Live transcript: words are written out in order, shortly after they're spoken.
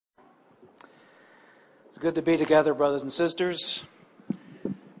Good to be together, brothers and sisters,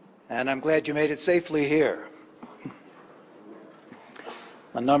 and I'm glad you made it safely here.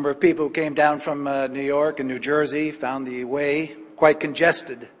 A number of people who came down from New York and New Jersey found the way quite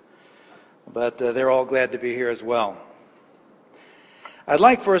congested, but they're all glad to be here as well. I'd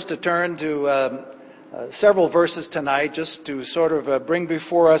like for us to turn to several verses tonight just to sort of bring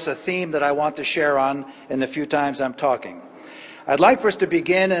before us a theme that I want to share on in the few times I'm talking. I'd like for us to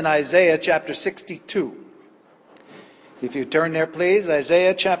begin in Isaiah chapter 62. If you turn there, please,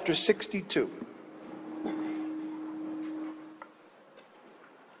 Isaiah chapter 62.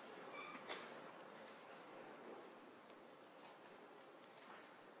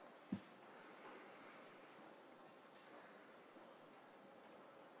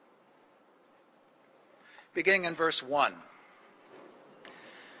 Beginning in verse 1.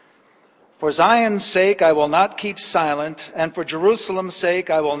 For Zion's sake I will not keep silent, and for Jerusalem's sake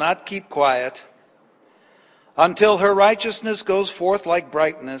I will not keep quiet, until her righteousness goes forth like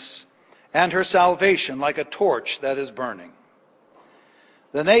brightness, and her salvation like a torch that is burning.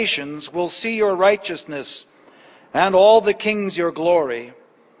 The nations will see your righteousness, and all the kings your glory,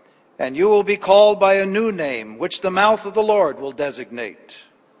 and you will be called by a new name, which the mouth of the Lord will designate.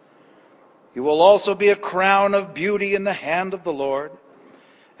 You will also be a crown of beauty in the hand of the Lord,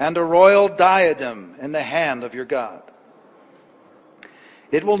 and a royal diadem in the hand of your God.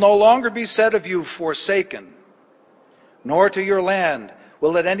 It will no longer be said of you, forsaken, nor to your land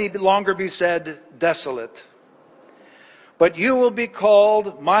will it any longer be said, desolate. But you will be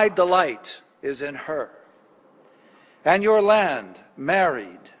called, my delight is in her, and your land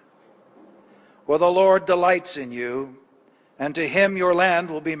married. For the Lord delights in you, and to him your land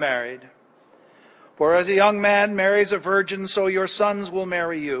will be married. For as a young man marries a virgin, so your sons will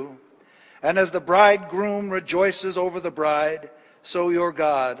marry you. And as the bridegroom rejoices over the bride, so your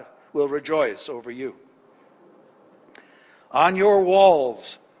God will rejoice over you. On your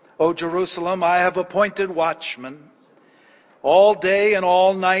walls, O Jerusalem, I have appointed watchmen. All day and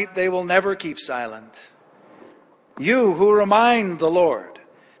all night they will never keep silent. You who remind the Lord,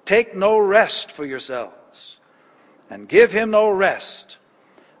 take no rest for yourselves, and give him no rest,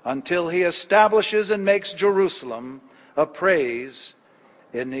 until he establishes and makes Jerusalem a praise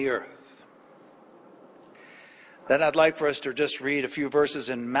in the earth. Then I'd like for us to just read a few verses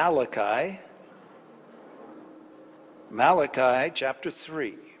in Malachi. Malachi chapter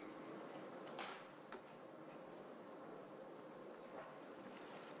 3.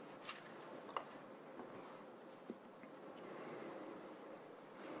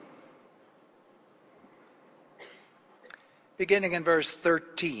 Beginning in verse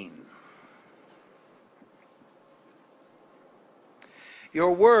 13.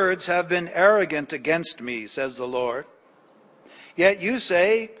 Your words have been arrogant against me, says the Lord. Yet you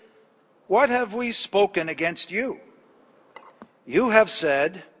say, what have we spoken against you? You have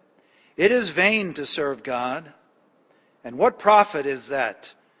said, it is vain to serve God. And what profit is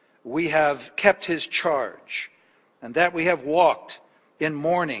that we have kept his charge, and that we have walked in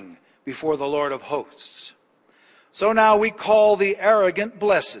mourning before the Lord of hosts? So now we call the arrogant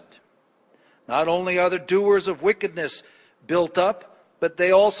blessed. Not only are the doers of wickedness built up, but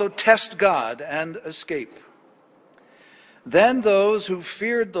they also test God and escape. Then those who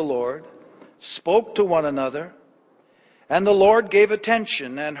feared the Lord spoke to one another, and the Lord gave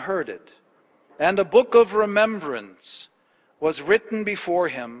attention and heard it. And a book of remembrance was written before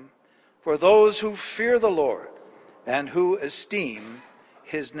him for those who fear the Lord and who esteem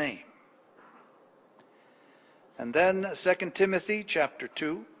his name. And then 2 Timothy chapter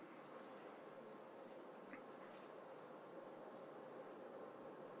 2.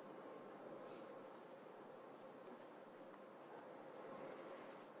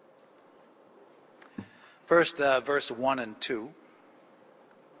 First, verse 1 and 2.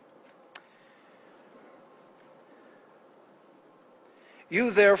 You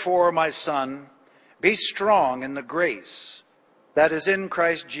therefore, my son, be strong in the grace that is in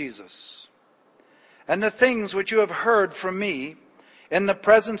Christ Jesus. And the things which you have heard from me in the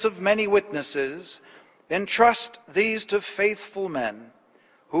presence of many witnesses, entrust these to faithful men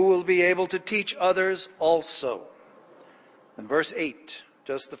who will be able to teach others also. And verse 8,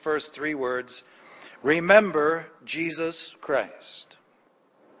 just the first three words, remember Jesus Christ.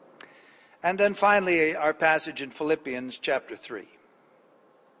 And then finally, our passage in Philippians chapter 3.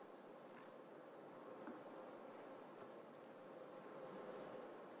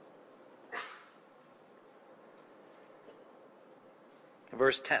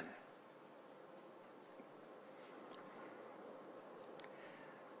 Verse 10.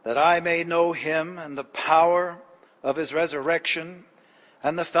 That I may know him and the power of his resurrection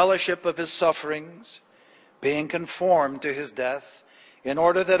and the fellowship of his sufferings, being conformed to his death, in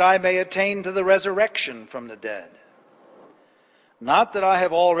order that I may attain to the resurrection from the dead. Not that I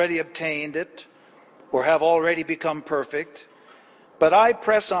have already obtained it, or have already become perfect, but I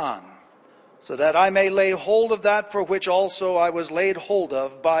press on, so that I may lay hold of that for which also I was laid hold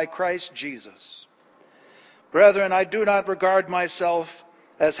of by Christ Jesus. Brethren, I do not regard myself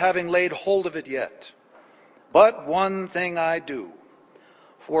as having laid hold of it yet, but one thing I do,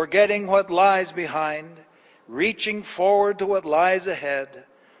 forgetting what lies behind, reaching forward to what lies ahead,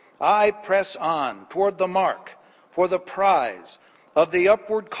 I press on toward the mark for the prize of the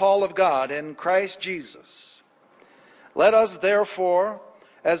upward call of God in Christ Jesus. Let us therefore,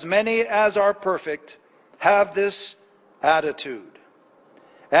 as many as are perfect, have this attitude.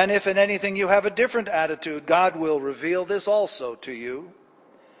 And if in anything you have a different attitude, God will reveal this also to you.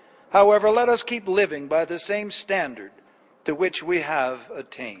 However, let us keep living by the same standard to which we have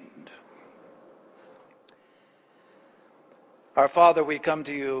attained. Our Father, we come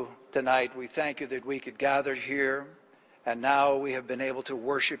to you tonight. We thank you that we could gather here, and now we have been able to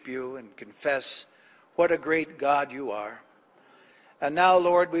worship you and confess what a great God you are. And now,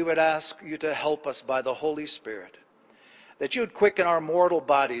 Lord, we would ask you to help us by the Holy Spirit, that you'd quicken our mortal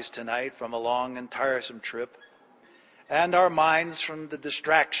bodies tonight from a long and tiresome trip, and our minds from the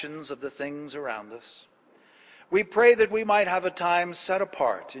distractions of the things around us. We pray that we might have a time set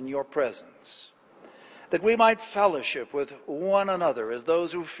apart in your presence, that we might fellowship with one another as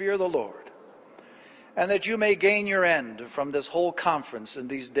those who fear the Lord, and that you may gain your end from this whole conference in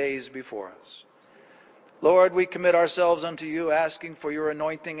these days before us. Lord, we commit ourselves unto you, asking for your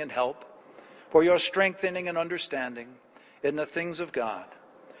anointing and help, for your strengthening and understanding in the things of God.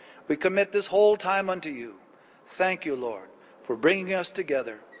 We commit this whole time unto you. Thank you, Lord, for bringing us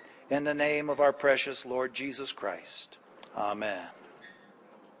together in the name of our precious Lord Jesus Christ. Amen.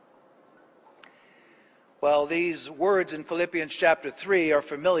 Well, these words in Philippians chapter 3 are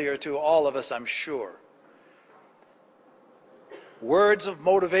familiar to all of us, I'm sure. Words of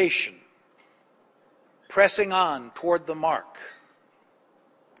motivation, pressing on toward the mark.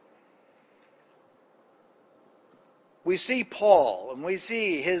 We see Paul, and we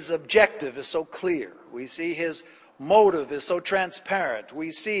see his objective is so clear. We see his motive is so transparent.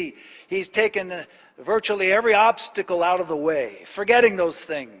 We see he's taken virtually every obstacle out of the way, forgetting those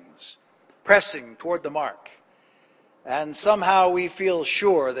things, pressing toward the mark. And somehow we feel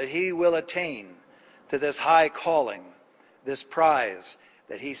sure that he will attain to this high calling, this prize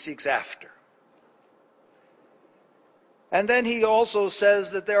that he seeks after. And then he also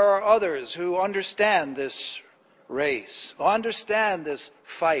says that there are others who understand this race, who understand this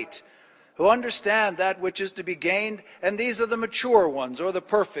fight, who understand that which is to be gained, and these are the mature ones, or the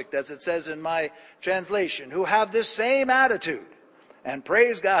perfect, as it says in my translation, who have this same attitude, and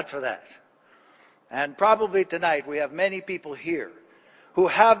praise God for that. And probably tonight we have many people here who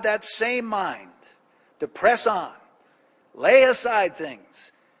have that same mind to press on, lay aside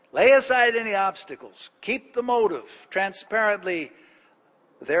things, lay aside any obstacles, keep the motive transparently,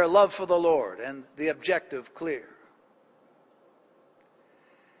 their love for the Lord, and the objective clear.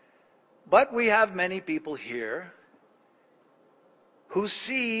 But we have many people here who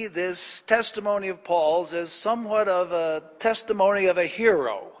see this testimony of Paul's as somewhat of a testimony of a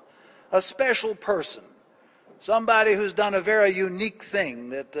hero, a special person, somebody who's done a very unique thing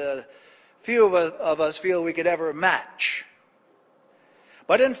that few of us feel we could ever match.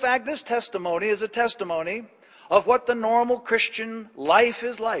 But in fact, this testimony is a testimony of what the normal Christian life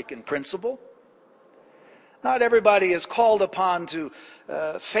is like in principle. Not everybody is called upon to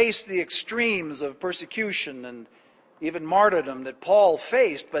face the extremes of persecution and even martyrdom that Paul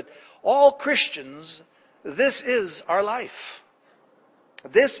faced, but all Christians, this is our life.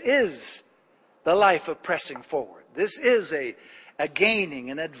 This is the life of pressing forward. This is a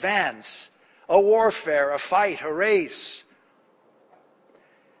gaining, an advance, a warfare, a fight, a race.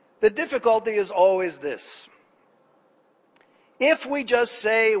 The difficulty is always this. If we just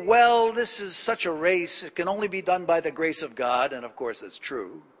say, well, this is such a race, it can only be done by the grace of God, and of course that's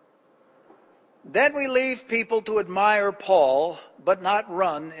true, then we leave people to admire Paul, but not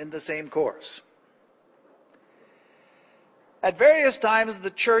run in the same course. At various times,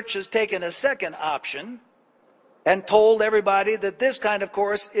 the church has taken a second option and told everybody that this kind of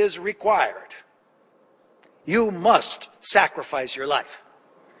course is required. You must sacrifice your life.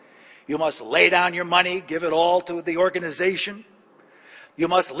 You must lay down your money, give it all to the organization. You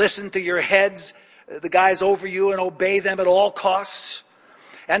must listen to your heads, the guys over you, and obey them at all costs.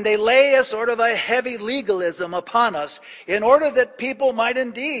 And they lay a sort of a heavy legalism upon us in order that people might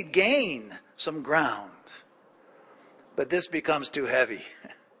indeed gain some ground. But this becomes too heavy.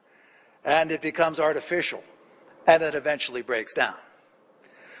 and it becomes artificial, and it eventually breaks down.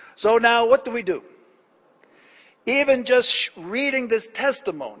 So now what do? Even just reading this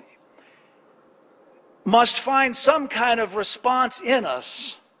testimony must find some kind of response in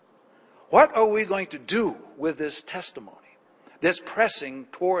us. What are we going to do with this testimony, this pressing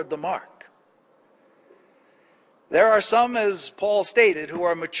toward the mark? There are some, as Paul stated, who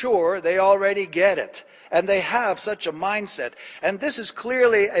are mature. They already get it, and they have such a mindset. And this is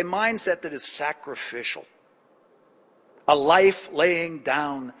clearly a mindset that is sacrificial, a life-laying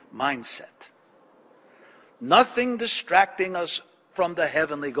down mindset. Nothing distracting us from the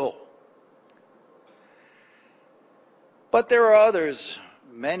heavenly goal. But there are others,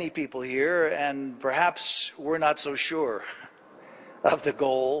 many people here, and perhaps we're not so sure of the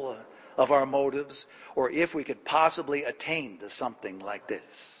goal, of our motives, or if we could possibly attain to something like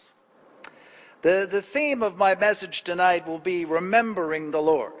this. The theme of my message tonight will be remembering the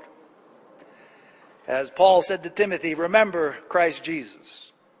Lord. As Paul said to Timothy, remember Christ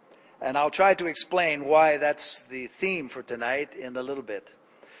Jesus. And I'll try to explain why that's the theme for tonight in a little bit.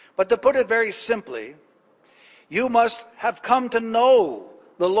 But to put it very simply, you must have come to know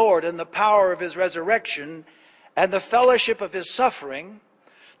the Lord and the power of his resurrection and the fellowship of his suffering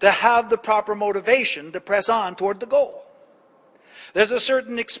to have the proper motivation to press on toward the goal. There's a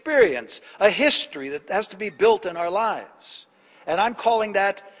certain experience, a history that has to be built in our lives. And I'm calling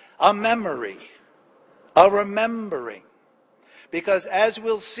that a memory, a remembering. Because as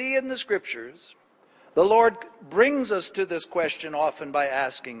we'll see in the scriptures, the Lord brings us to this question often by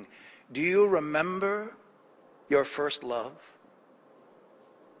asking, do you remember your first love?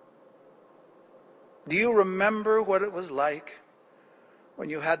 Do you remember what it was like when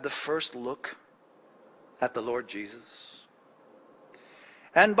you had the first look at the Lord Jesus?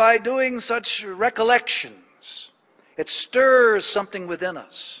 And by doing such recollections, it stirs something within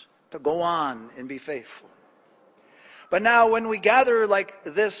us to go on and be faithful. But now when we gather like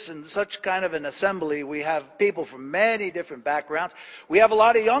this in such kind of an assembly, we have people from many different backgrounds. We have a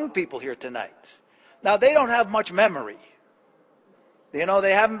lot of young people here tonight. Now they don't have much memory. You know,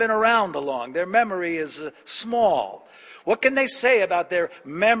 they haven't been around long. Their memory is small. What can they say about their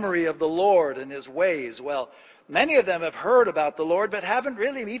memory of the Lord and his ways? Well, many of them have heard about the Lord but haven't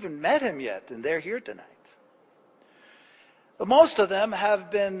really even met him yet, and they're here tonight. But most of them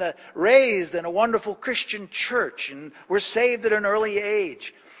have been raised in a wonderful Christian church and were saved at an early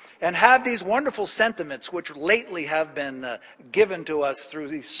age and have these wonderful sentiments which lately have been given to us through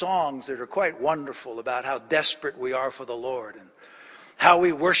these songs that are quite wonderful about how desperate we are for the Lord and how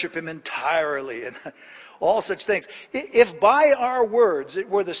we worship him entirely and all such things. If by our words it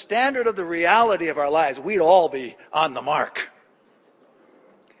were the standard of the reality of our lives, we'd all be on the mark.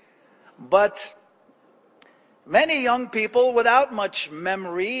 But many young people without much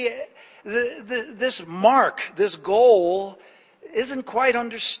memory, this mark, this goal, isn't quite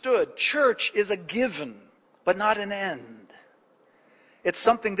understood. Church is a given, but not an end. It's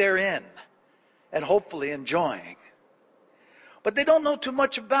something they're in and hopefully enjoying. But they don't know too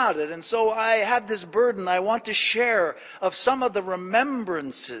much about it, and so I have this burden I want to share of some of the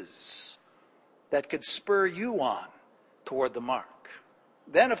remembrances that could spur you on toward the mark.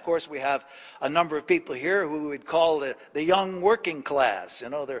 Then, of course, we have a number of people here who we'd call the young working class. You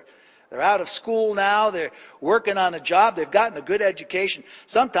know, they're out of school now. They're working on a job. They've gotten a good education.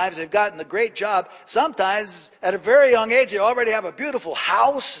 Sometimes they've gotten a great job. Sometimes, at a very young age, they already have a beautiful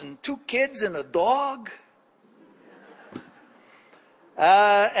house and 2 kids and a dog.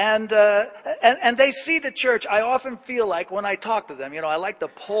 And they see the church. I often feel like when I talk to them, you know, I like to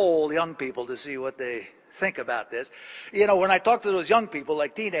poll young people to see what they think about this. You know, when I talk to those young people,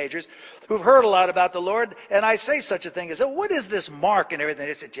 like teenagers, who've heard a lot about the Lord, and I say such a thing as, what is this mark and everything?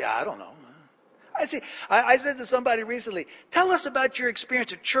 They said, yeah, I don't know. I said to somebody recently, tell us about your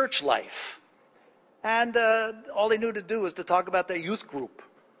experience of church life. And all they knew to do was to talk about their youth group.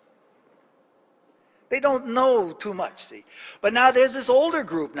 They don't know too much, see. But now there's this older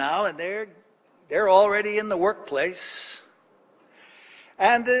group now, and they're already in the workplace.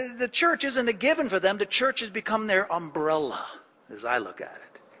 And the church isn't a given for them. The church has become their umbrella, as I look at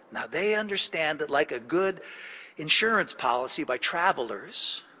it. Now they understand that like a good insurance policy by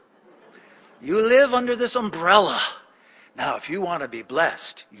travelers, you live under this umbrella. Now if you want to be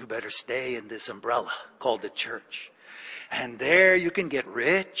blessed, you better stay in this umbrella called the church. And there you can get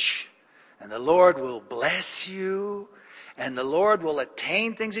rich. And the Lord will bless you. And the Lord will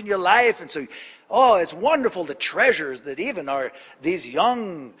attain things in your life. And so, it's wonderful the treasures that even these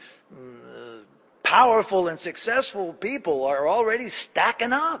young, powerful and successful people are already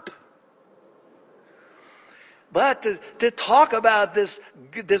stacking up. But to talk about this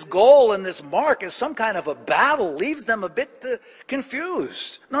goal and this mark as some kind of a battle leaves them a bit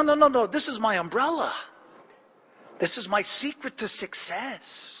confused. No. This is my umbrella. This is my secret to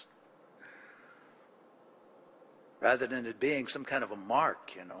success. Rather than it being some kind of a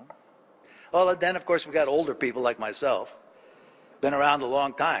mark, you know. Well, then, of course, we got older people like myself. Been around a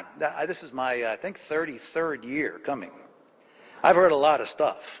long time. This is my, I think, 33rd year coming. I've heard a lot of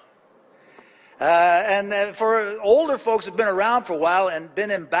stuff. And for older folks who've been around for a while and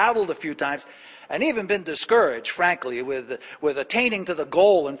been embattled a few times, and even been discouraged, frankly, with attaining to the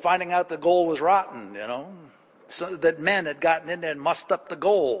goal and finding out the goal was rotten, you know, so that men had gotten in there and mussed up the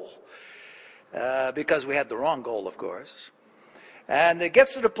goal because we had the wrong goal, of course. And it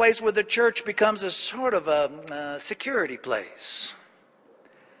gets to the place where the church becomes a sort of a security place,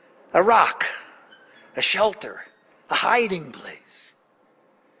 a rock, a shelter, a hiding place.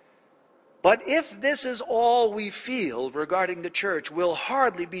 But if this is all we feel regarding the church, we'll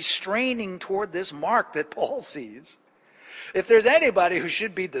hardly be straining toward this mark that Paul sees. If there's anybody who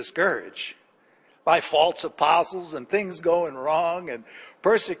should be discouraged by false apostles and things going wrong and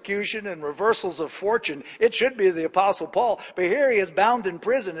persecution and reversals of fortune, it should be the Apostle Paul. But here he is bound in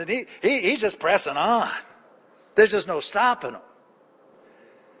prison and he's just pressing on. There's just no stopping him.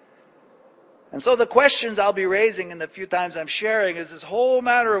 And so the questions I'll be raising in the few times I'm sharing is this whole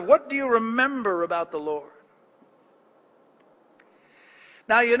matter of what do you remember about the Lord?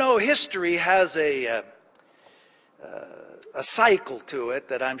 Now, you know, history has a cycle to it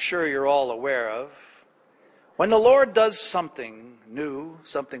that I'm sure you're all aware of. When the Lord does something new,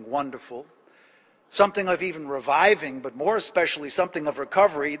 something wonderful, something of even reviving, but more especially something of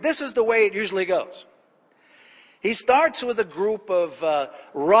recovery, this is the way it usually goes. He starts with a group of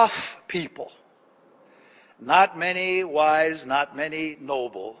rough people. Not many wise, not many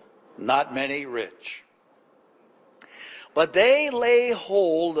noble, not many rich. But they lay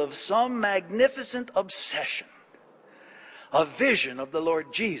hold of some magnificent obsession, a vision of the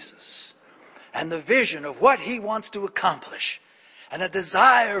Lord Jesus, and the vision of what he wants to accomplish, and a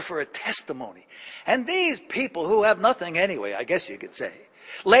desire for a testimony. And these people who have nothing anyway, I guess you could say,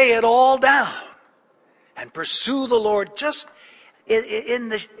 lay it all down and pursue the Lord just in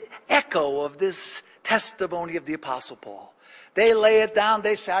the echo of this testimony of the Apostle Paul. They lay it down,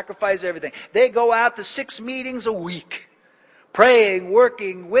 they sacrifice everything. They go out to 6 meetings a week, praying,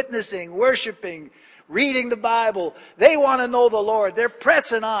 working, witnessing, worshiping, reading the Bible. They want to know the Lord. They're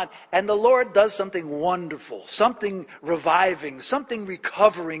pressing on. And the Lord does something wonderful, something reviving, something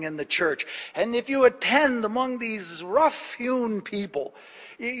recovering in the church. And if you attend among these rough-hewn people,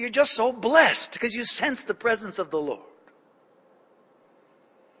 you're just so blessed because you sense the presence of the Lord.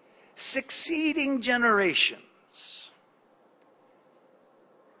 Succeeding generations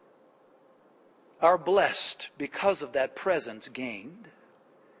are blessed because of that presence gained.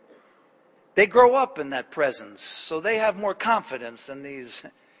 They grow up in that presence, so they have more confidence than these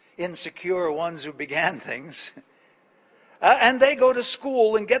insecure ones who began things. And they go to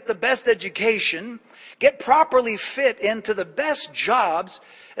school and get the best education, get properly fit into the best jobs,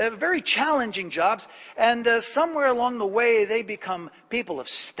 very challenging jobs, and somewhere along the way they become people of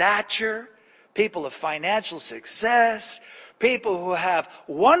stature, people of financial success, people who have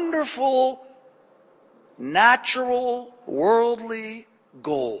wonderful, natural, worldly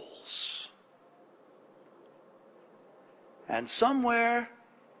goals. And somewhere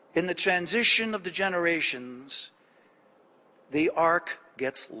in the transition of the generations, the ark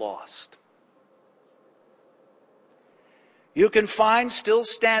gets lost. You can find still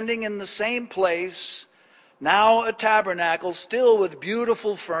standing in the same place, now a tabernacle, still with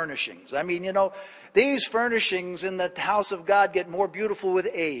beautiful furnishings. I mean, you know, these furnishings in the house of God get more beautiful with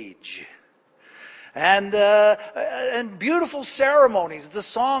age. And beautiful ceremonies, the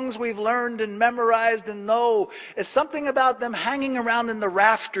songs we've learned and memorized and know, it's something about them hanging around in the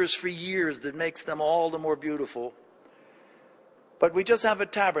rafters for years that makes them all the more beautiful. But we just have a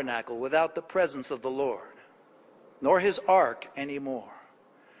tabernacle without the presence of the Lord, nor his ark anymore.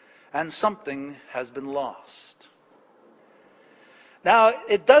 And something has been lost. Now,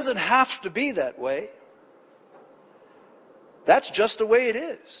 it doesn't have to be that way. That's just the way it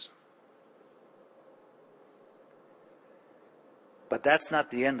is. But that's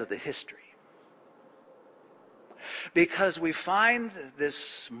not the end of the history. Because we find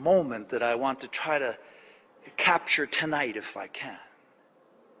this moment that I want to try to capture tonight if I can.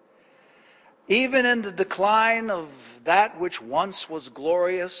 Even in the decline of that which once was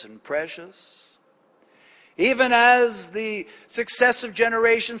glorious and precious, Even as the successive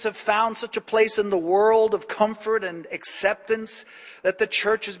generations have found such a place in the world of comfort and acceptance that the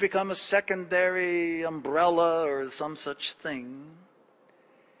church has become a secondary umbrella or some such thing,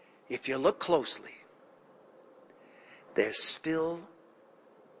 if you look closely, there's still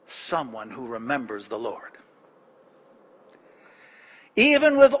someone who remembers the Lord.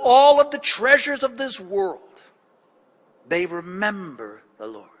 Even with all of the treasures of this world, they remember the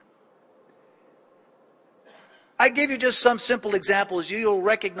Lord. I give you just some simple examples. You'll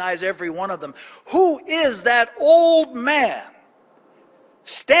recognize every one of them. Who is that old man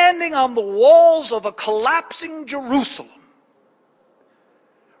standing on the walls of a collapsing Jerusalem,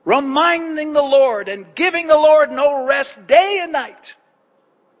 reminding the Lord and giving the Lord no rest day and night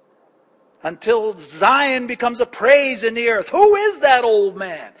until Zion becomes a praise in the earth? Who is that old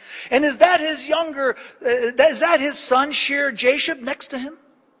man? And is that his his son Shear-Jashub next to him,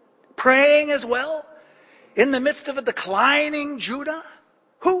 praying as well in the midst of a declining Judah?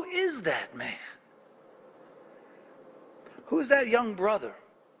 Who is that man? Who is that young brother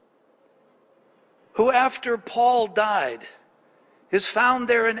who, after Paul died, is found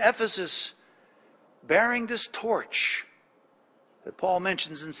there in Ephesus bearing this torch that Paul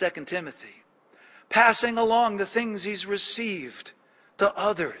mentions in 2 Timothy, passing along the things he's received to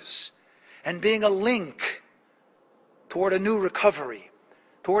others and being a link toward a new recovery,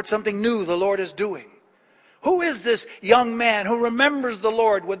 toward something new the Lord is doing? Who is this young man who remembers the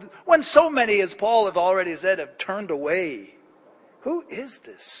Lord when so many, as Paul have already said, have turned away? Who is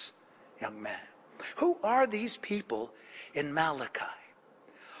this young man? Who are these people in Malachi?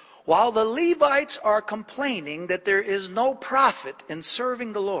 While the Levites are complaining that there is no profit in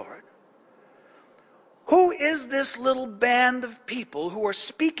serving the Lord, who is this little band of people who are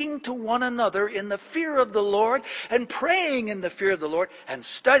speaking to one another in the fear of the Lord and praying in the fear of the Lord and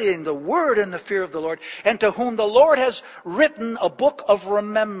studying the Word in the fear of the Lord, and to whom the Lord has written a book of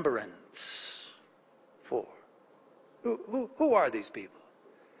remembrance for? Who are these people?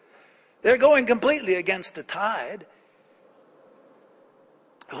 They're going completely against the tide.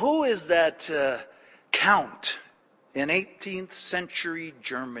 Who is that count in 18th century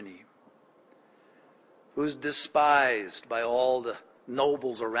Germany who's despised by all the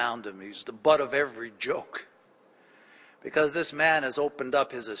nobles around him? He's the butt of every joke because this man has opened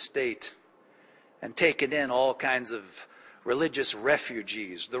up his estate and taken in all kinds of religious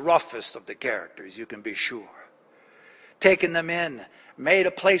refugees, the roughest of the characters, you can be sure. Taken them in, made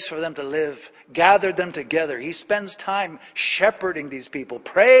a place for them to live, gathered them together. He spends time shepherding these people,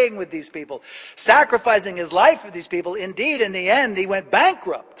 praying with these people, sacrificing his life for these people. Indeed, in the end, he went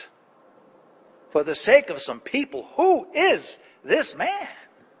bankrupt for the sake of some people. Who is this man?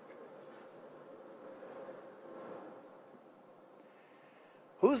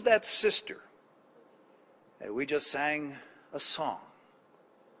 Who's that sister that we just sang a song?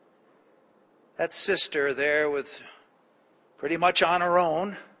 That sister there with pretty much on her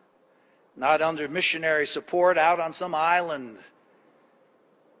own, not under missionary support, out on some island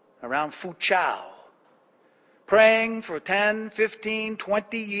around Fuchao, praying for 10, 15,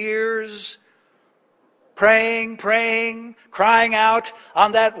 20 years, praying, crying out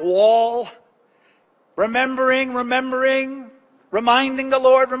on that wall, remembering, reminding the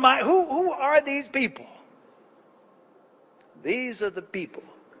Lord. Who are these people? These are the people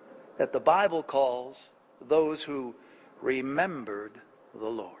that the Bible calls those who remembered the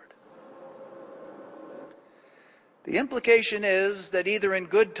Lord. The implication is that either in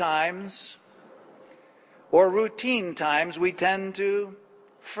good times or routine times we tend to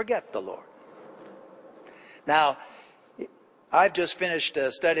forget the Lord. Now, I've just finished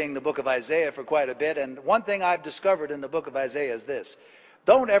studying the book of Isaiah for quite a bit, and one thing I've discovered in the book of Isaiah is this: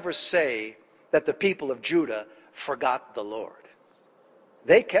 don't ever say that the people of Judah forgot the Lord.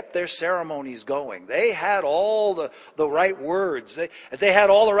 They kept their ceremonies going. They had all the right words. They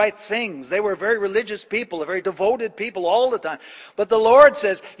had all the right things. They were very religious people, a very devoted people all the time. But the Lord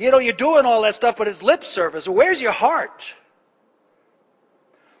says, you're doing all that stuff, but it's lip service. Where's your heart?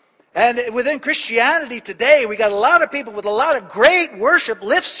 And within Christianity today, we got a lot of people with a lot of great worship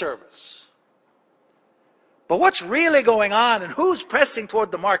lip service. But what's really going on, and who's pressing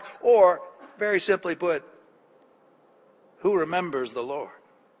toward the mark? Or, very simply put, who remembers the Lord?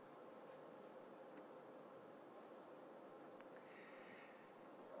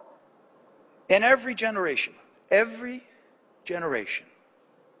 In every generation, the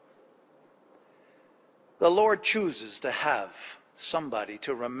Lord chooses to have somebody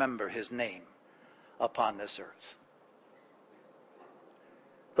to remember his name upon this earth.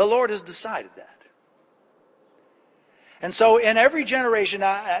 The Lord has decided that. And so in every generation,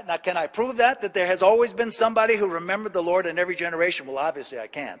 now can I prove that there has always been somebody who remembered the Lord in every generation? Well, obviously I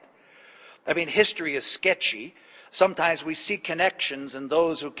can't. I mean, history is sketchy. Sometimes we see connections and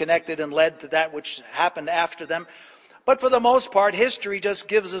those who connected and led to that which happened after them. But for the most part, history just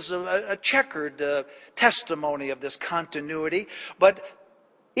gives us a checkered testimony of this continuity. But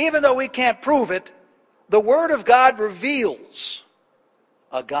even though we can't prove it, the Word of God reveals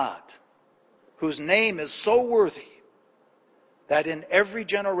a God whose name is so worthy that in every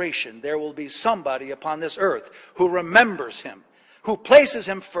generation there will be somebody upon this earth who remembers him, who places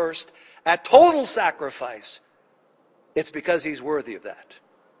him first at total sacrifice. It's because he's worthy of that.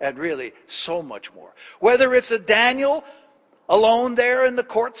 And really, so much more. Whether it's a Daniel alone there in the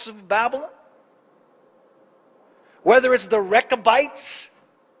courts of Babylon, whether it's the Rechabites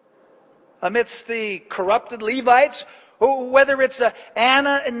amidst the corrupted Levites, or whether it's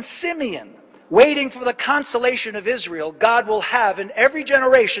Anna and Simeon waiting for the consolation of Israel, God will have in every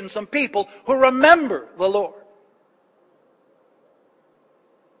generation some people who remember the Lord.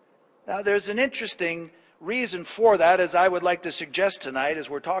 Now, there's an interesting reason for that, as I would like to suggest tonight as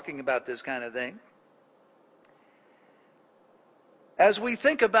we're talking about this kind of thing. As we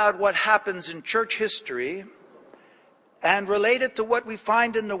think about what happens in church history and relate it to what we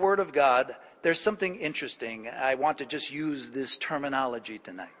find in the Word of God, there's something interesting. I want to just use this terminology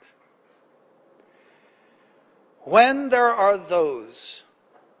tonight. When there are those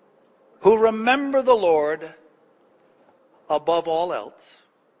who remember the Lord above all else,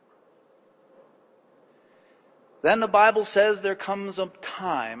 then the Bible says there comes a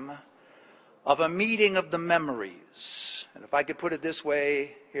time of a meeting of the memories. And if I could put it this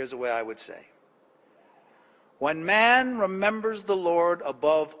way, here's the way I would say. When man remembers the Lord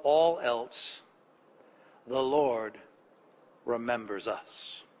above all else, the Lord remembers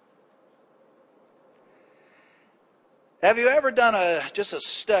us. Have you ever done just a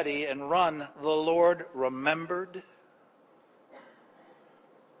study and run the Lord remembered?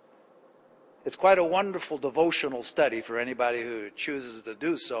 It's quite a wonderful devotional study for anybody who chooses to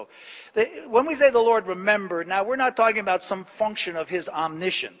do so. When we say the Lord remembered, now we're not talking about some function of his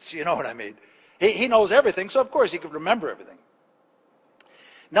omniscience, you know what I mean? He knows everything, so of course he could remember everything.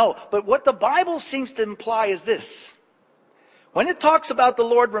 No, but what the Bible seems to imply is this. When it talks about the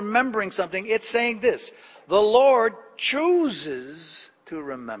Lord remembering something, it's saying this. The Lord chooses to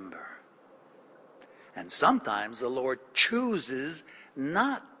remember. And sometimes the Lord chooses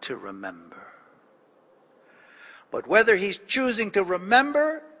not to remember. But whether he's choosing to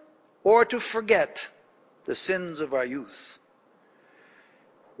remember or to forget the sins of our youth,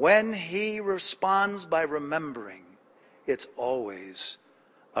 when he responds by remembering, it's always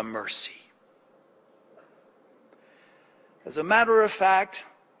a mercy. As a matter of fact,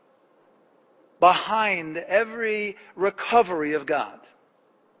 behind every recovery of God,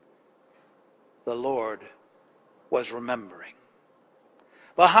 the Lord was remembering.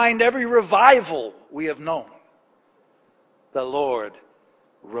 Behind every revival we have known, the Lord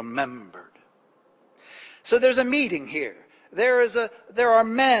remembered. So there's a meeting here. There are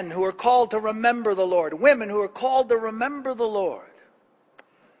men who are called to remember the Lord, women who are called to remember the Lord.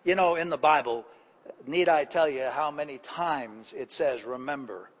 You know, in the Bible, need I tell you how many times it says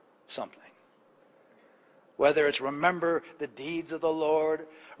remember something? Whether it's remember the deeds of the Lord,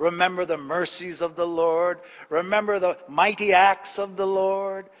 remember the mercies of the Lord, remember the mighty acts of the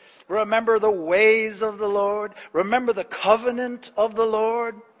Lord, remember the ways of the Lord, remember the covenant of the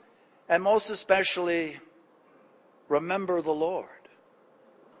Lord, and most especially, remember the Lord.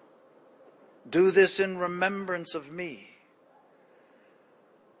 Do this in remembrance of me.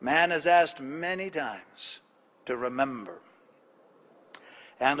 Man is asked many times to remember.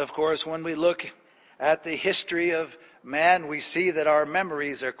 And of course, when we look at the history of man, we see that our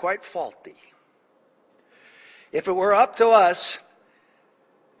memories are quite faulty. If it were up to us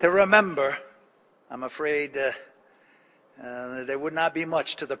to remember, I'm afraid there would not be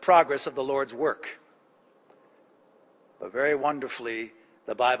much to the progress of the Lord's work. But very wonderfully,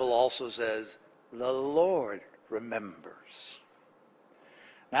 the Bible also says, the Lord remembers.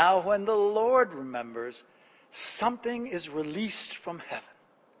 Now, when the Lord remembers, something is released from heaven.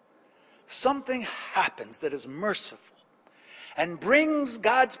 Something happens that is merciful and brings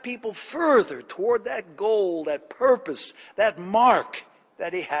God's people further toward that goal, that purpose, that mark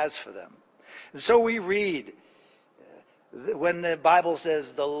that he has for them. And so we read, when the Bible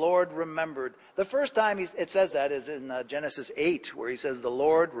says the Lord remembered, the first time it says that is in Genesis 8, where he says the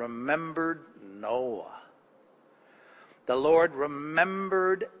Lord remembered Noah. The Lord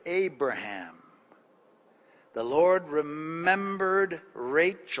remembered Abraham. The Lord remembered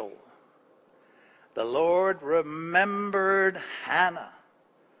Rachel. The Lord remembered Hannah.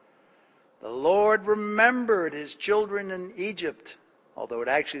 The Lord remembered his children in Egypt, although it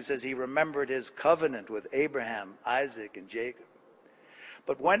actually says he remembered his covenant with Abraham, Isaac, and Jacob.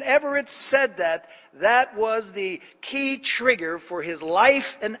 But whenever it said that, that was the key trigger for his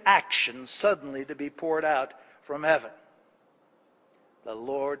life and action suddenly to be poured out from heaven. The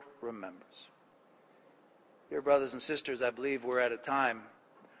Lord remembers. Dear brothers and sisters, I believe we're at a time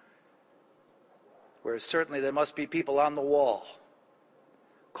where certainly there must be people on the wall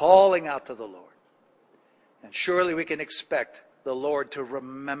calling out to the Lord. And surely we can expect the Lord to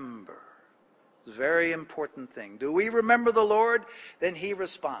remember. It's a very important thing. Do we remember the Lord? Then he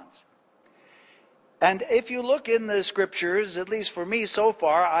responds. And if you look in the scriptures, at least for me so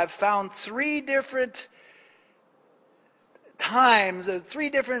far, I've found three different times,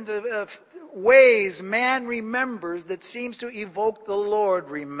 three different ways man remembers that seems to evoke the Lord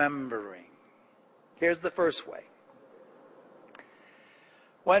remembering. Here's the first way.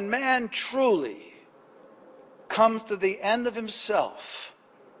 When man truly comes to the end of himself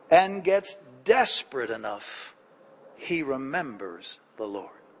and gets desperate enough, he remembers the Lord.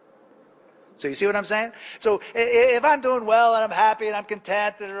 So you see what I'm saying? So if I'm doing well and I'm happy and I'm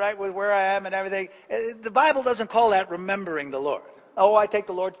content and right with where I am and everything, the Bible doesn't call that remembering the Lord. Oh, I take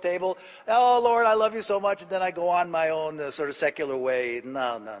the Lord's table. Oh, Lord, I love you so much. And then I go on my own sort of secular way.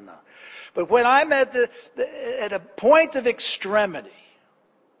 No. But when I'm at a point of extremity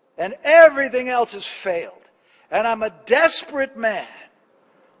and everything else has failed and I'm a desperate man,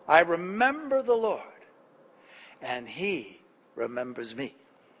 I remember the Lord and he remembers me.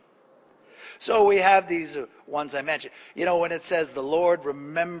 So we have these ones I mentioned. You know, when it says the Lord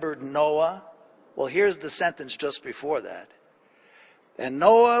remembered Noah, well, here's the sentence just before that. And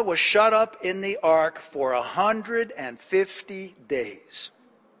Noah was shut up in the ark for 150 days.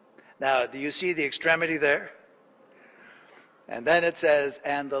 Now, do you see the extremity there? And then it says,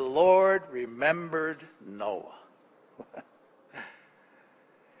 and the Lord remembered Noah.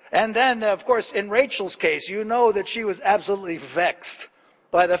 And then, of course, in Rachel's case, you know that she was absolutely vexed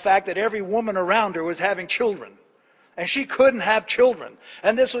by the fact that every woman around her was having children. And she couldn't have children.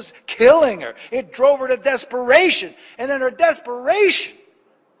 And this was killing her. It drove her to desperation. And in her desperation,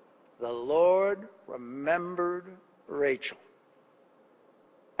 the Lord remembered Rachel.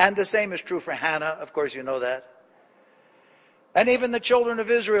 And the same is true for Hannah. Of course, you know that. And even the children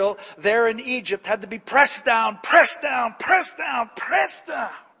of Israel there in Egypt had to be pressed down, pressed down, pressed down, pressed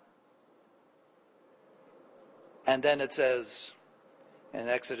down. And then it says in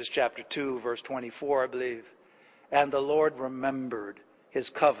Exodus chapter 2, verse 24, I believe, and the Lord remembered his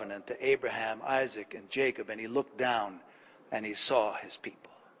covenant to Abraham, Isaac, and Jacob, and he looked down and he saw his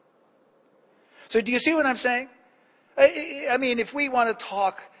people. So do you see what I'm saying? I mean, if we want to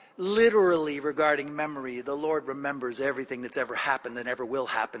talk literally regarding memory, the Lord remembers everything that's ever happened and ever will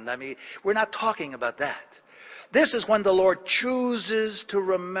happen. I mean, we're not talking about that. This is when the Lord chooses to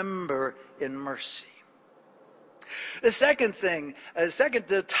remember in mercy. The second thing,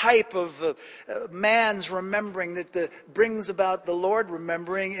 the type of man's remembering that brings about the Lord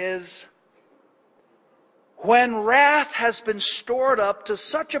remembering is when wrath has been stored up to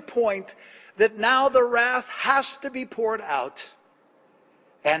such a point that now the wrath has to be poured out,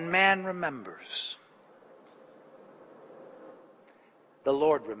 and man remembers. The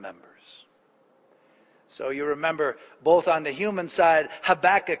Lord remembers. So you remember both on the human side,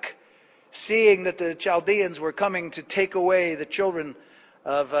 Habakkuk, seeing that the Chaldeans were coming to take away the children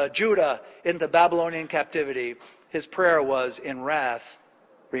of Judah into Babylonian captivity, his prayer was, in wrath,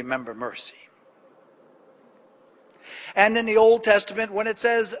 remember mercy. And in the Old Testament, when it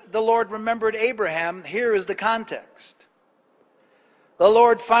says the Lord remembered Abraham, here is the context. The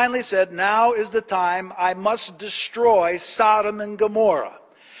Lord finally said, now is the time I must destroy Sodom and Gomorrah.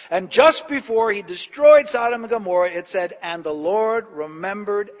 And just before he destroyed Sodom and Gomorrah, it said, and the Lord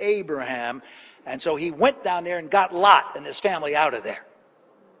remembered Abraham. And so he went down there and got Lot and his family out of there.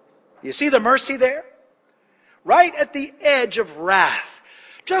 You see the mercy there? Right at the edge of wrath.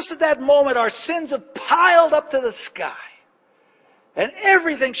 Just at that moment, our sins have piled up to the sky. And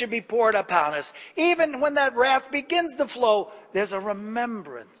everything should be poured upon us. Even when that wrath begins to flow, there's a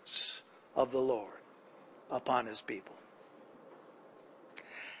remembrance of the Lord upon his people.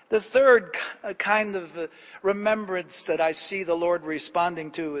 The third kind of remembrance that I see the Lord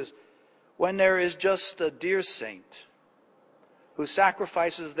responding to is when there is just a dear saint who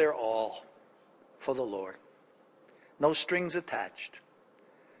sacrifices their all for the Lord. No strings attached.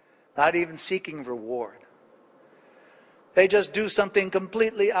 Not even seeking reward. They just do something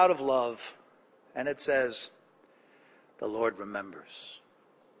completely out of love. And it says, the Lord remembers.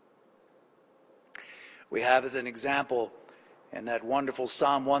 We have as an example in that wonderful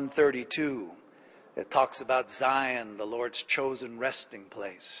Psalm 132 that talks about Zion, the Lord's chosen resting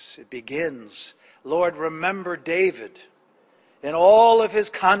place. It begins, Lord, remember David in all of his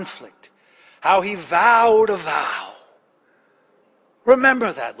conflict, how he vowed a vow.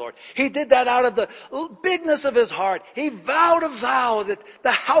 Remember that, Lord. He did that out of the bigness of his heart. He vowed a vow that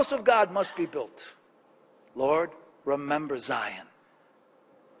the house of God must be built. Lord, remember Zion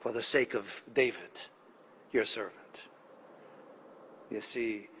for the sake of David, your servant. You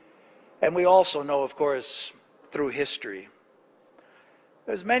see, and we also know, of course, through history,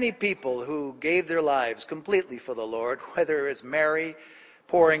 there's many people who gave their lives completely for the Lord, whether it's Mary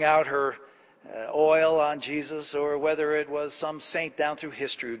pouring out her oil on Jesus, or whether it was some saint down through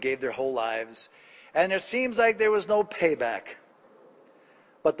history who gave their whole lives. And it seems like there was no payback.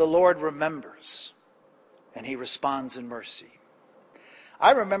 But the Lord remembers, and he responds in mercy.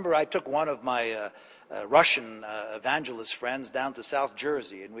 I remember I took one of my Russian evangelist friends down to South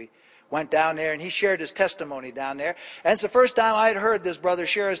Jersey, and we went down there, and he shared his testimony down there. And it's the first time I had heard this brother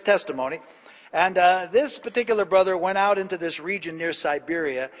share his testimony. And this particular brother went out into this region near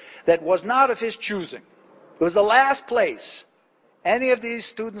Siberia that was not of his choosing. It was the last place any of these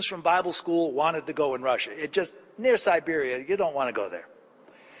students from Bible school wanted to go in Russia. It just, near Siberia, you don't want to go there.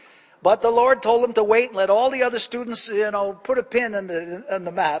 But the Lord told him to wait and let all the other students, put a pin in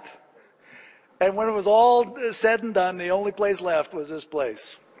the map. And when it was all said and done, the only place left was this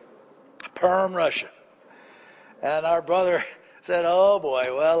place, Perm, Russia. And our brother said, oh boy,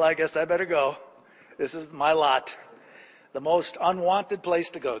 well, I guess I better go. This is my lot. The most unwanted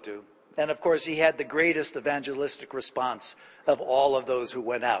place to go to. And of course, he had the greatest evangelistic response of all of those who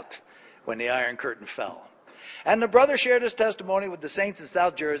went out when the Iron Curtain fell. And the brother shared his testimony with the saints in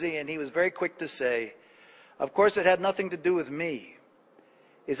South Jersey, and he was very quick to say, of course, it had nothing to do with me.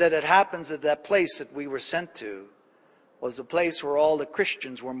 He said it happens that that place that we were sent to was the place where all the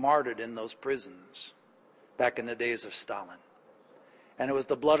Christians were martyred in those prisons back in the days of Stalin. And it was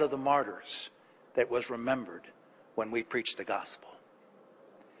the blood of the martyrs that was remembered when we preached the gospel.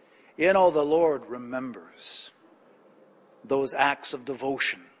 The Lord remembers those acts of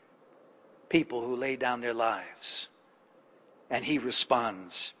devotion, people who lay down their lives. And he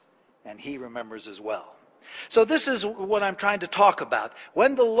responds, and he remembers as well. So this is what I'm trying to talk about.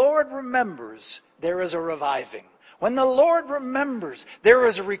 When the Lord remembers, there is a reviving. When the Lord remembers, there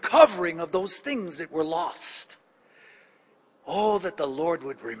is a recovering of those things that were lost. Oh, that the Lord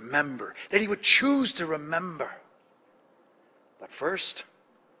would remember, that he would choose to remember. But first,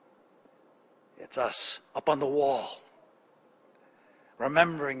 it's us up on the wall,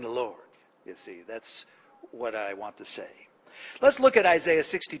 remembering the Lord. You see, that's what I want to say. Let's look at Isaiah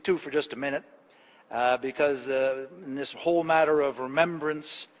 62 for just a minute, because in this whole matter of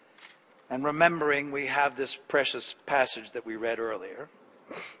remembrance and remembering, we have this precious passage that we read earlier.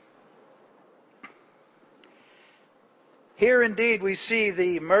 Here indeed we see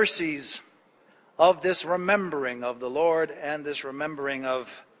the mercies of this remembering of the Lord and this remembering of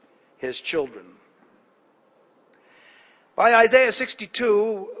his children. By Isaiah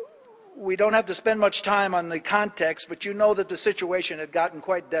 62, we don't have to spend much time on the context, but you know that the situation had gotten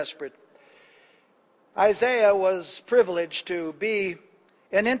quite desperate. Isaiah was privileged to be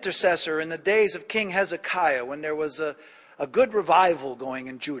an intercessor in the days of King Hezekiah when there was a good revival going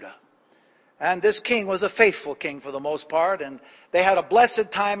in Judah. And this king was a faithful king for the most part, and they had a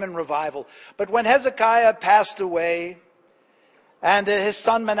blessed time in revival. But when Hezekiah passed away and his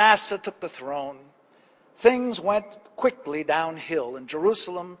son Manasseh took the throne, things went quickly downhill, and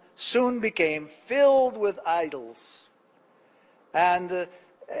Jerusalem soon became filled with idols. And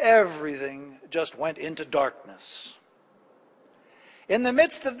everything just went into darkness. In the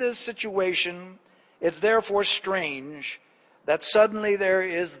midst of this situation, it's therefore strange that suddenly there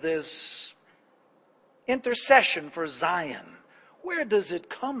is this intercession for Zion. Where does it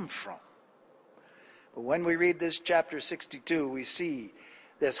come from? But when we read this chapter 62, we see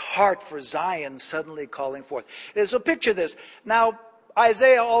this heart for Zion suddenly calling forth. So picture this. Now,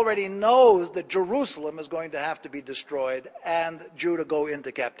 Isaiah already knows that Jerusalem is going to have to be destroyed and Judah go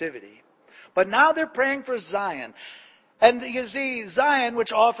into captivity. But now they're praying for Zion. And you see, Zion,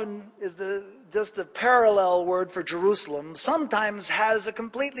 which often is just a parallel word for Jerusalem, sometimes has a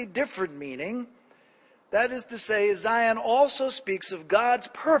completely different meaning. That is to say, Zion also speaks of God's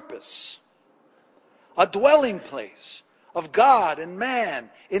purpose, a dwelling place of God and man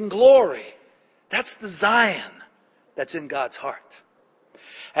in glory. That's the Zion that's in God's heart.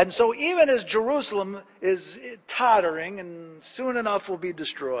 And so even as Jerusalem is tottering and soon enough will be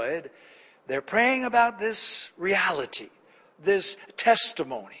destroyed, they're praying about this reality, this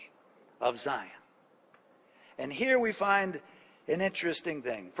testimony of Zion. And here we find an interesting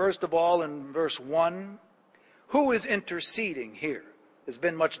thing. First of all, in verse 1, who is interceding here? There's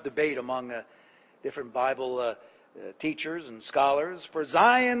been much debate among different Bible teachers and scholars. For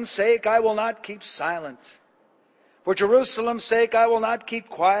Zion's sake I will not keep silent. For Jerusalem's sake I will not keep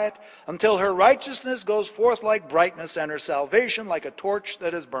quiet until her righteousness goes forth like brightness and her salvation like a torch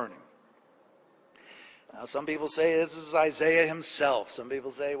that is burning. Now, some people say this is Isaiah himself. Some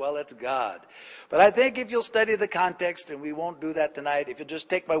people say, well, it's God. But I think if you'll study the context, and we won't do that tonight, if you'll just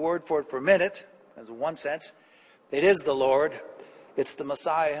take my word for it for a minute, as in one sense, it is the Lord. It's the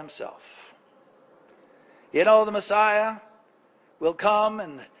Messiah himself. You know, the Messiah will come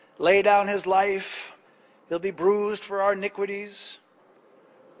and lay down his life. He'll be bruised for our iniquities.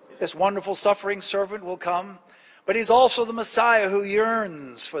 This wonderful suffering servant will come. But he's also the Messiah who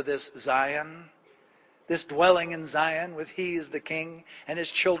yearns for this Zion, this dwelling in Zion with he is the king and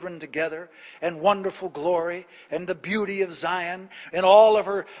his children together, and wonderful glory and the beauty of Zion and all of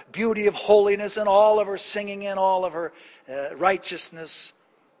her beauty of holiness and all of her singing and all of her righteousness.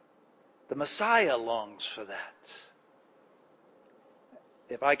 The Messiah longs for that.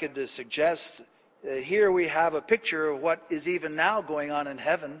 If I could suggest, here we have a picture of what is even now going on in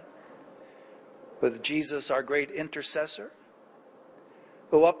heaven with Jesus, our great intercessor,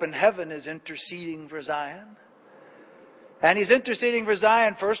 who up in heaven is interceding for Zion. And he's interceding for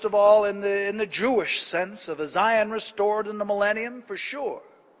Zion, first of all, in the Jewish sense of a Zion restored in the millennium, for sure.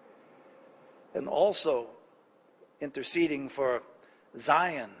 And also interceding for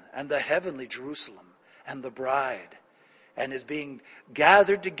Zion and the heavenly Jerusalem and the bride, and is being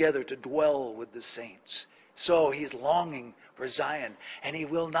gathered together to dwell with the saints. So he's longing for Zion, and he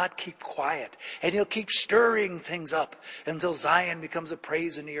will not keep quiet, and he'll keep stirring things up until Zion becomes a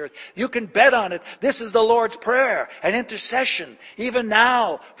praise in the earth. You can bet on it. This is the Lord's prayer and intercession, even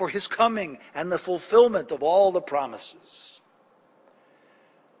now, for his coming and the fulfillment of all the promises.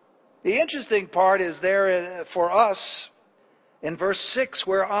 The interesting part is there for us in verse 6,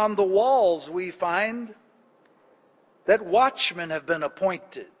 where on the walls we find that watchmen have been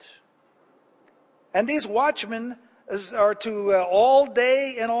appointed. And these watchmen are to all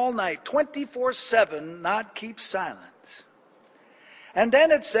day and all night, 24/7, not keep silent. And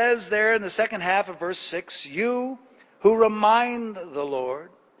then it says there in the second half of verse 6, you who remind the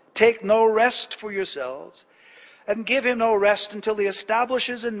Lord, take no rest for yourselves, and give him no rest until he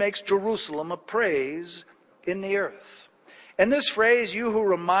establishes and makes Jerusalem a praise in the earth. And this phrase, you who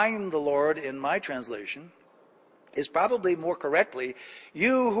remind the Lord, in my translation, is probably more correctly,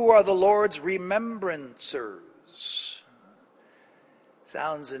 you who are the Lord's remembrancers.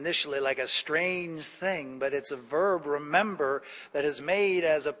 Sounds initially like a strange thing, but it's a verb, remember, that is made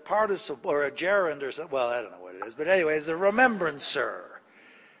as a participle or a gerund or something. Well, I don't know what it is, but anyway, it's a remembrancer.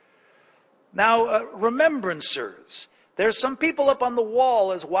 Now, remembrancers. There's some people up on the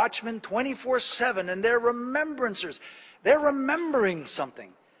wall as watchmen 24/7, and they're remembrancers. They're remembering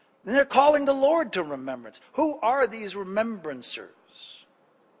something. And they're calling the Lord to remembrance. Who are these remembrancers?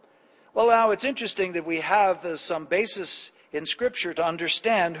 Well, now, it's interesting that we have some basis in Scripture to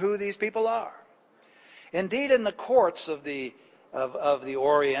understand who these people are. Indeed, in the courts of the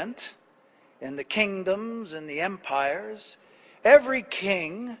Orient, in the kingdoms and the empires, every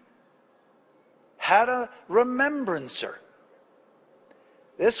king had a remembrancer.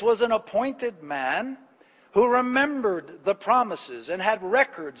 This was an appointed man who remembered the promises and had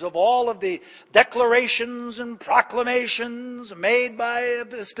records of all of the declarations and proclamations made by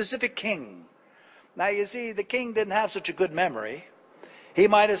a specific king. Now, you see, the king didn't have such a good memory. He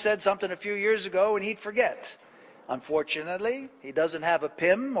might have said something a few years ago and he'd forget. Unfortunately, he doesn't have a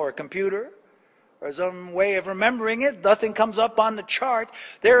PIM or a computer or some way of remembering it. Nothing comes up on the chart.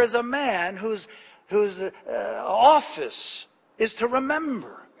 There is a man whose office is to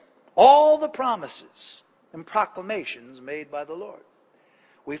remember all the promises and proclamations made by the Lord.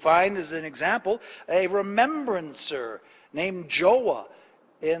 We find, as an example, a remembrancer named Joah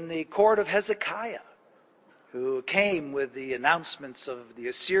in the court of Hezekiah, who came with the announcements of the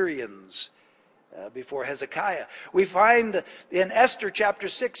Assyrians before Hezekiah. We find in Esther chapter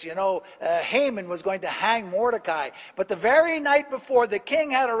 6, Haman was going to hang Mordecai. But the very night before, the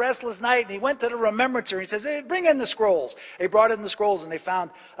king had a restless night, and he went to the remembrancer. He says, hey, bring in the scrolls. They brought in the scrolls, and they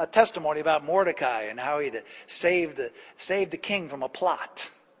found a testimony about Mordecai and how he'd saved the king from a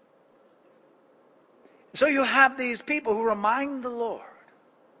plot. So you have these people who remind the Lord.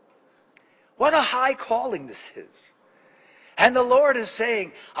 What a high calling this is. And the Lord is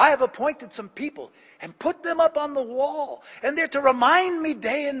saying, I have appointed some people and put them up on the wall. And they're to remind me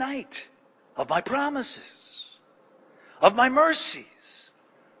day and night of my promises, of my mercies.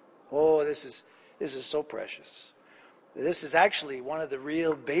 Oh, this This is so precious. This is actually one of the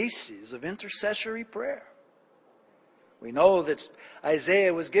real bases of intercessory prayer. We know that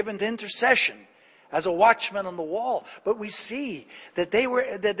Isaiah was given to intercession as a watchman on the wall, but we see that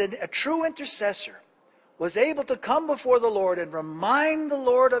a true intercessor was able to come before the Lord and remind the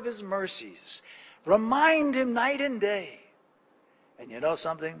Lord of his mercies, remind him night and day. And you know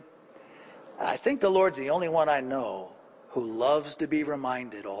something? I think the Lord's the only one I know who loves to be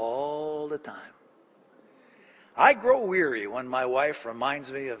reminded all the time. I grow weary when my wife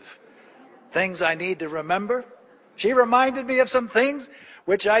reminds me of things I need to remember. She reminded me of some things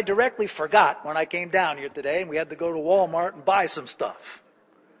which I directly forgot when I came down here today, and we had to go to Walmart and buy some stuff.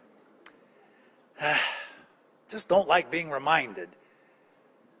 Just don't like being reminded.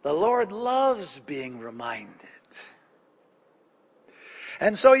 The Lord loves being reminded.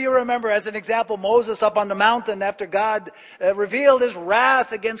 And so you remember, as an example, Moses up on the mountain after God revealed his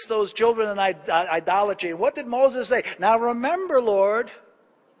wrath against those children in idolatry. And what did Moses say? Now remember, Lord,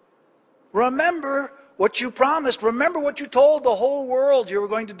 remember what you promised. Remember what you told the whole world you were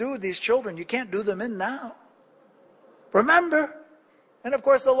going to do with these children. You can't do them in now. Remember. And of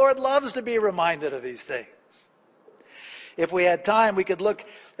course, the Lord loves to be reminded of these things. If we had time, we could look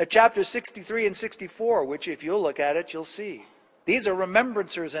at chapters 63 and 64, which if you'll look at it, you'll see. These are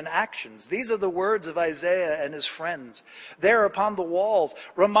remembrancers in actions. These are the words of Isaiah and his friends. There upon the walls,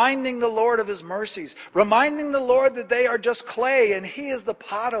 reminding the Lord of his mercies, reminding the Lord that they are just clay and he is the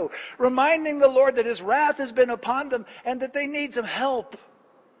potter, reminding the Lord that his wrath has been upon them and that they need some help.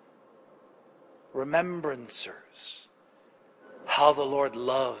 Remembrancers. How the Lord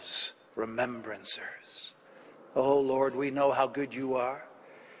loves remembrancers. Oh Lord, we know how good you are,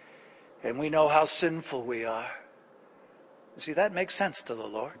 and we know how sinful we are. See, that makes sense to the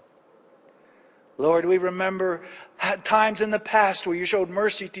Lord. Lord, we remember times in the past where you showed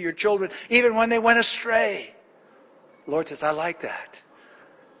mercy to your children, even when they went astray. The Lord says, I like that.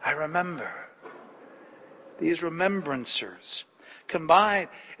 I remember. These remembrancers come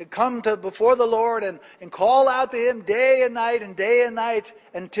before the Lord and call out to him day and night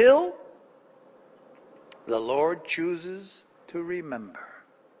until the Lord chooses to remember.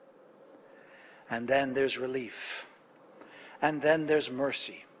 And then there's relief. And then there's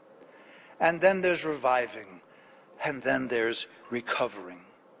mercy. And then there's reviving. And then there's recovering.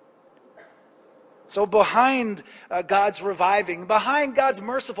 So behind God's reviving, behind God's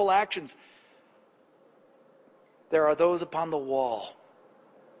merciful actions, there are those upon the wall.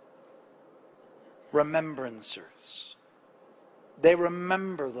 Remembrancers. They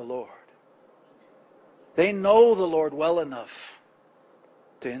remember the Lord. They know the Lord well enough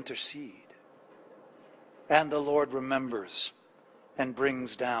to intercede. And the Lord remembers and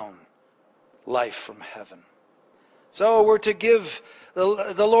brings down life from heaven. So we're to give the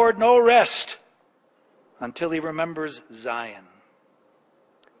Lord no rest until he remembers Zion.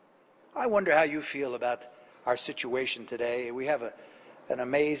 I wonder how you feel about our situation today. We have an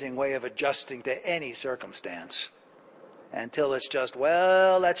amazing way of adjusting to any circumstance until it's just,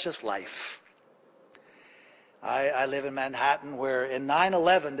 well, that's just life. I live in Manhattan, where in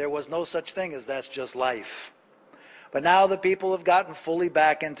 9/11 there was no such thing as that's just life. But now the people have gotten fully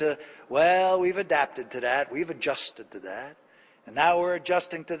back into, well, we've adapted to that, we've adjusted to that. And now we're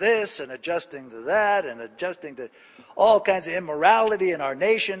adjusting to this and adjusting to that and adjusting to all kinds of immorality in our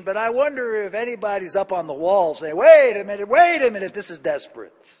nation. But I wonder if anybody's up on the wall saying, wait a minute, this is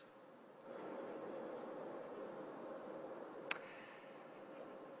desperate.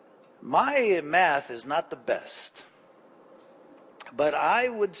 My math is not the best, but I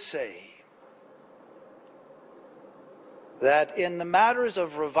would say that in the matters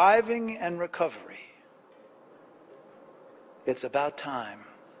of reviving and recovery, it's about time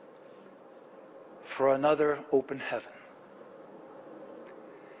for another open heaven.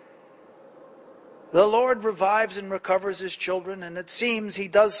 The Lord revives and recovers his children, and it seems he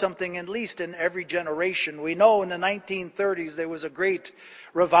does something at least in every generation. We know in the 1930s there was a great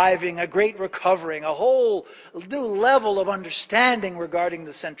reviving, a great recovering, a whole new level of understanding regarding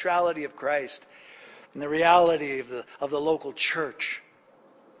the centrality of Christ and the reality of the local church.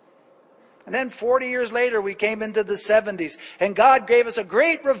 And then 40 years later, we came into the 70s, and God gave us a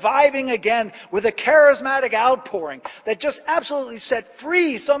great reviving again with a charismatic outpouring that just absolutely set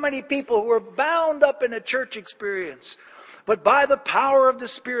free so many people who were bound up in a church experience. But by the power of the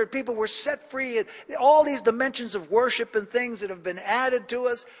Spirit, people were set free. And all these dimensions of worship and things that have been added to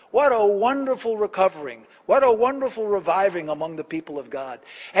us. What a wonderful recovering. What a wonderful reviving among the people of God.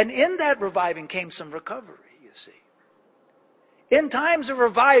 And in that reviving came some recovery, you see. In times of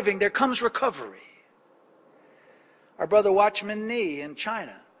reviving, there comes recovery. Our brother Watchman Nee in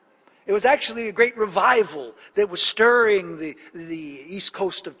China It was actually a great revival that was stirring the east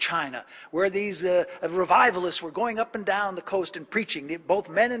coast of China, where these revivalists were going up and down the coast and preaching, both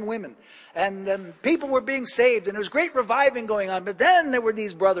men and women. And people were being saved, and there was great reviving going on. But then there were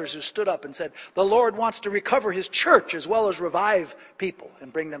these brothers who stood up and said, the Lord wants to recover his church as well as revive people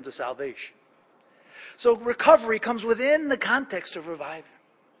and bring them to salvation. So recovery comes within the context of reviving.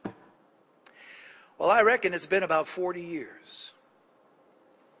 Well, I reckon it's been about 40 years.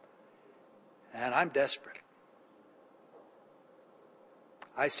 And I'm desperate.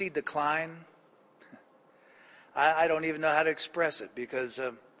 I see decline. I don't even know how to express it because,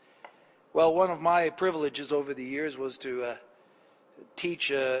 one of my privileges over the years was to teach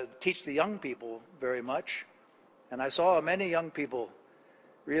the young people very much. And I saw many young people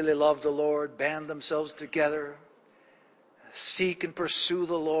really love the Lord, band themselves together, seek and pursue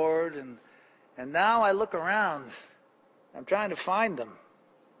the Lord. And now I look around. I'm trying to find them.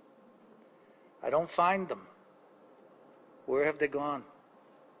 I don't find them. Where have they gone?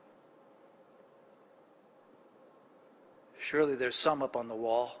 Surely there's some up on the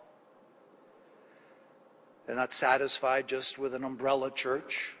wall. They're not satisfied just with an umbrella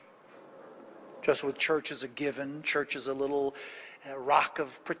church, just with church as a given, church as a little rock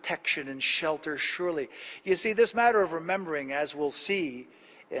of protection and shelter. Surely, you see, this matter of remembering, as we'll see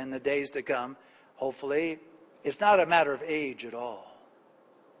in the days to come, hopefully, it's not a matter of age at all.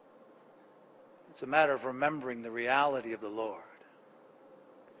 It's a matter of remembering the reality of the Lord.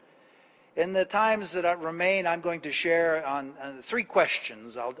 In the times that remain, I'm going to share on 3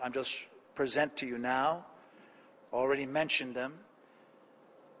 questions I'll just present to you now. Already mentioned them.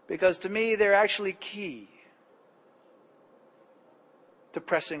 Because to me, they're actually key to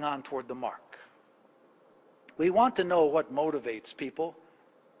pressing on toward the mark. We want to know what motivates people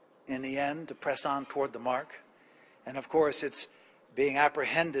in the end to press on toward the mark. And of course, it's being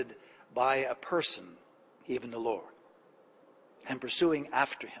apprehended by a person, even the Lord, and pursuing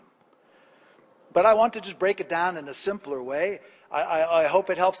after him. But I want to just break it down in a simpler way. I hope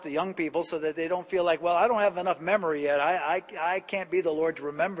it helps the young people so that they don't feel like, well, I don't have enough memory yet. I can't be the Lord's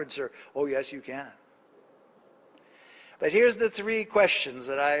remembrancer. Oh, yes, you can. But here's the 3 questions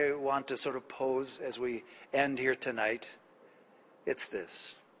that I want to sort of pose as we end here tonight. It's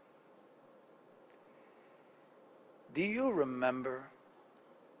this. Do you remember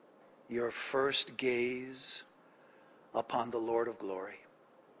your first gaze upon the Lord of glory?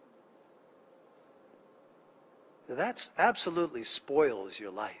 That absolutely spoils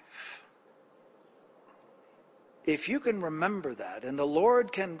your life. If you can remember that, and the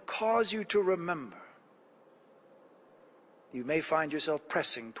Lord can cause you to remember, you may find yourself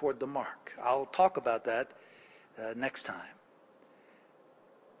pressing toward the mark. I'll talk about that next time.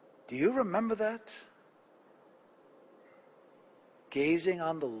 Do you remember that? Gazing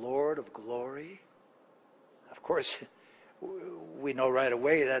on the Lord of glory? Of course, we know right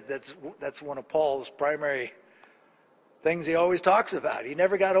away that that's one of Paul's primary things he always talks about. He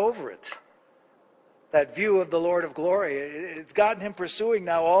never got over it. That view of the Lord of glory, it's gotten him pursuing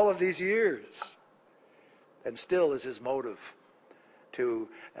now all of these years. And still is his motive to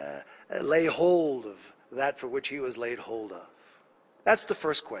lay hold of that for which he was laid hold of. That's the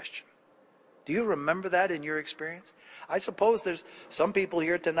first question. Do you remember that in your experience? I suppose there's some people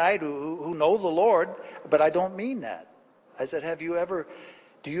here tonight who know the Lord, but I don't mean that. I said,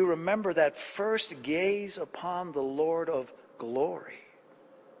 do you remember that first gaze upon the Lord of glory?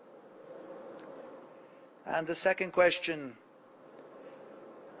 And the second question,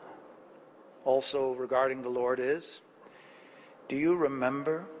 also regarding the Lord, is, do you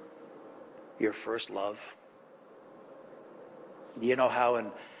remember your first love? You know how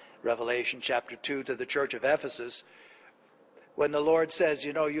in Revelation chapter 2 to the church of Ephesus, when the Lord says,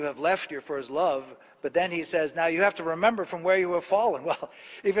 you have left your first love, but then he says, now you have to remember from where you have fallen. Well,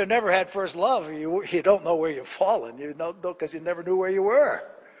 if you've never had first love, you don't know where you've fallen. You don't know because you never knew where you were.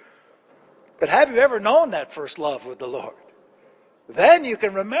 But have you ever known that first love with the Lord? Then you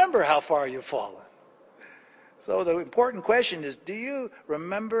can remember how far you've fallen. So the important question is, do you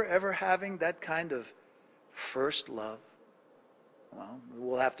remember ever having that kind of first love? Well,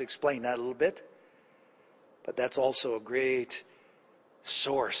 we'll have to explain that a little bit. But that's also a great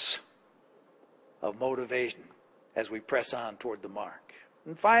source of motivation as we press on toward the mark.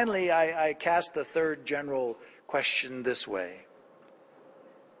 And finally, I cast the third general question this way.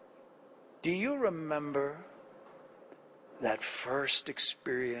 Do you remember that first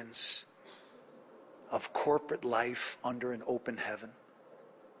experience of corporate life under an open heaven?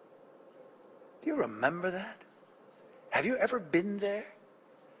 Do you remember that? Have you ever been there?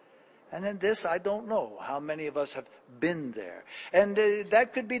 And in this, I don't know how many of us have been there. And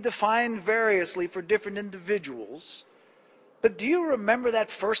that could be defined variously for different individuals. But do you remember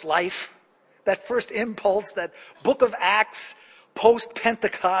that first life? That first impulse, that book of Acts,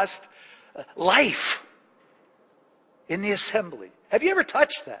 post-Pentecost life in the assembly? Have you ever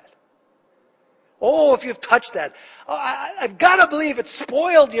touched that? Oh, if you've touched that, I've got to believe it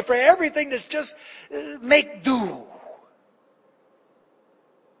spoiled you for everything that's just make do.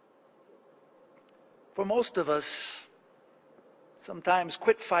 For most of us, sometimes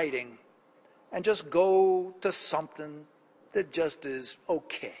quit fighting and just go to something that just is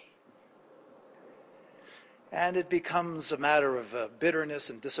okay. And it becomes a matter of bitterness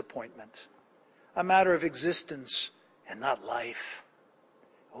and disappointment, a matter of existence and not life.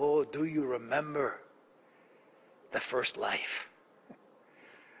 Oh, do you remember the first life?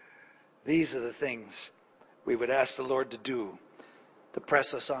 These are the things we would ask the Lord to do to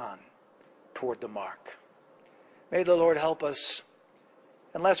press us on toward the mark. May the Lord help us,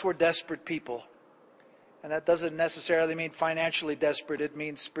 unless we're desperate people. And that doesn't necessarily mean financially desperate. It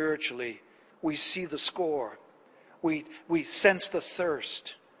means spiritually. We see the score. We sense the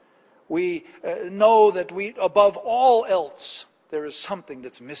thirst. We know that above all else, there is something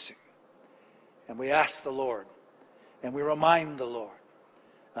that's missing. And we ask the Lord, and we remind the Lord,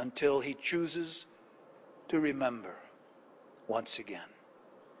 until He chooses to remember once again.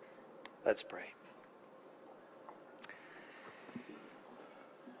 Let's pray.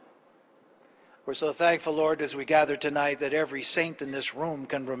 We're so thankful, Lord, as we gather tonight, that every saint in this room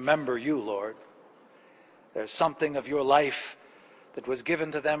can remember you, Lord. There's something of your life that was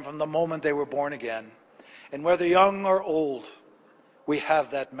given to them from the moment they were born again. And whether young or old, we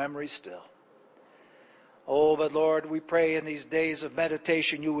have that memory still. Oh, but Lord, we pray in these days of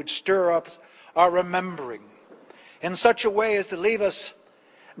meditation you would stir up our remembering in such a way as to leave us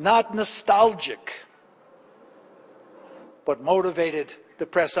not nostalgic, but motivated to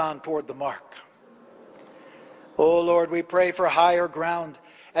press on toward the mark. Oh, Lord, we pray for higher ground.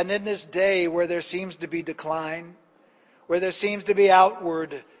 And in this day where there seems to be decline, where there seems to be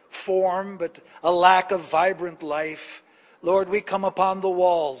outward form, but a lack of vibrant life, Lord, we come upon the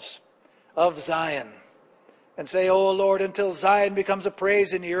walls of Zion and say, oh, Lord, until Zion becomes a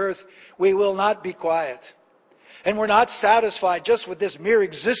praise in the earth, we will not be quiet. And we're not satisfied just with this mere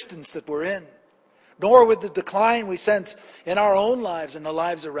existence that we're in, nor with the decline we sense in our own lives and the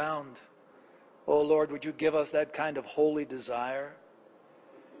lives around. Oh, Lord, would you give us that kind of holy desire?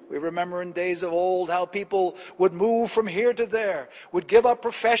 We remember in days of old how people would move from here to there, would give up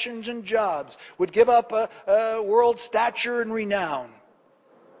professions and jobs, would give up world stature and renown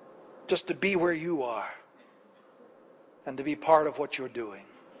just to be where you are and to be part of what you're doing.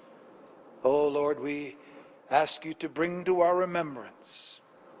 Oh, Lord, we ask you to bring to our remembrance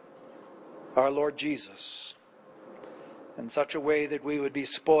our Lord Jesus in such a way that we would be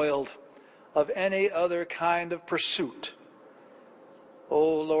spoiled of any other kind of pursuit.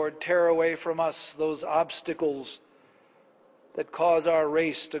 Oh, Lord, tear away from us those obstacles that cause our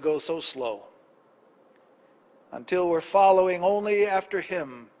race to go so slow until we're following only after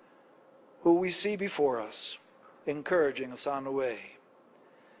Him who we see before us, encouraging us on the way.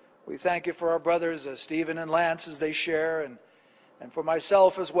 We thank you for our brothers, Stephen and Lance, as they share, and for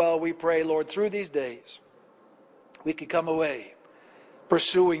myself as well. We pray, Lord, through these days, we could come away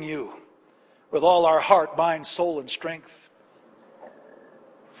pursuing you with all our heart, mind, soul, and strength,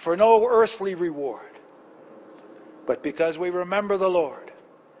 for no earthly reward, but because we remember the Lord,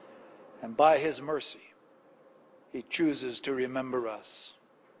 and by His mercy, He chooses to remember us.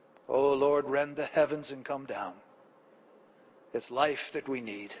 Oh, Lord, rend the heavens and come down. It's life that we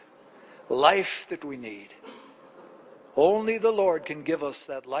need. Life that we need. Only the Lord can give us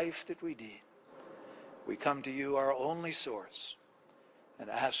that life that we need. We come to you, our only source, and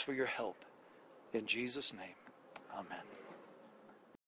ask for your help. In Jesus' name, amen.